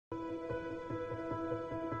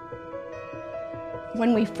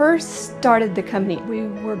When we first started the company, we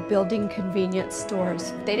were building convenience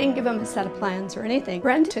stores. They didn't give them a set of plans or anything.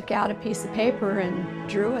 Brent took out a piece of paper and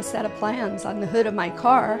drew a set of plans on the hood of my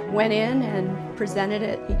car, went in and presented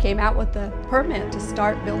it. He came out with the permit to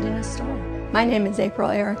start building a store. My name is April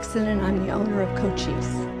Erickson and I'm the owner of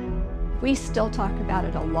Cochise. We still talk about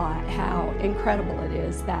it a lot, how incredible it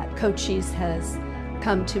is that Cochise has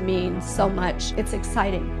come to mean so much. It's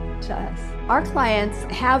exciting to us. Our clients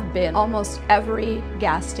have been almost every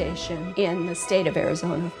gas station in the state of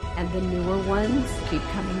Arizona, and the newer ones keep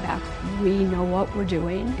coming back. We know what we're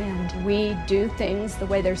doing and we do things the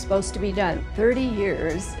way they're supposed to be done. 30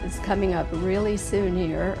 years is coming up really soon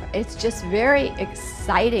here. It's just very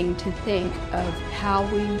exciting to think of how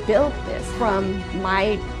we built this from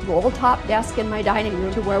my roll-top desk in my dining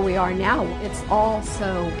room to where we are now. It's all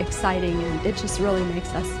so exciting and it just really makes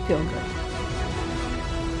us feel good.